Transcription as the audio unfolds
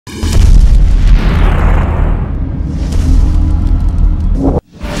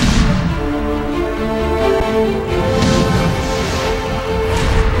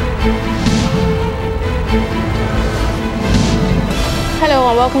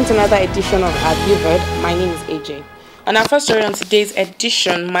welcome to another edition of Have You Heard? My name is AJ. On our first story on today's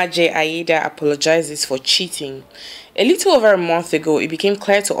edition, Maje Ayide apologizes for cheating. A little over a month ago, it became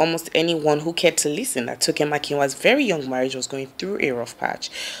clear to almost anyone who cared to listen that Toke Makinwa's very young marriage was going through a rough patch.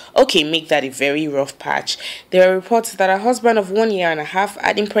 Okay, make that a very rough patch. There are reports that her husband of 1 year and a half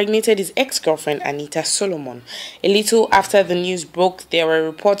had impregnated his ex-girlfriend Anita Solomon. A little after the news broke, there were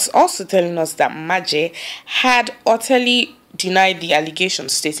reports also telling us that Maje had utterly denied the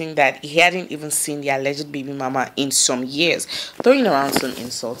allegations, stating that he hadn't even seen the alleged baby mama in some years, throwing around some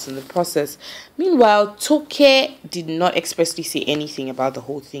insults in the process. Meanwhile, Toke did not expressly say anything about the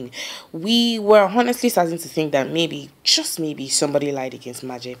whole thing. We were honestly starting to think that maybe, just maybe, somebody lied against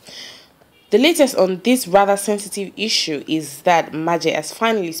Maje. The latest on this rather sensitive issue is that Maje has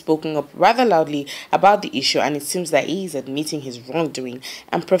finally spoken up rather loudly about the issue, and it seems that he is admitting his wrongdoing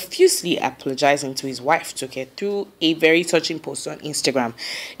and profusely apologizing to his wife Toke through a very touching post on Instagram.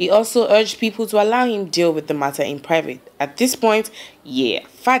 He also urged people to allow him deal with the matter in private. At this point, yeah,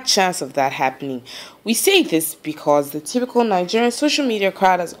 fat chance of that happening. We say this because the typical Nigerian social media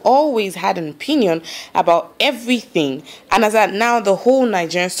crowd has always had an opinion about everything, and as at now, the whole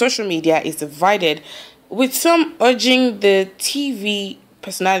Nigerian social media is divided, with some urging the TV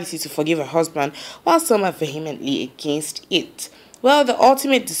personality to forgive her husband, while some are vehemently against it. Well, the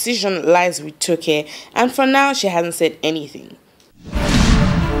ultimate decision lies with Toke, and for now, she hasn't said anything.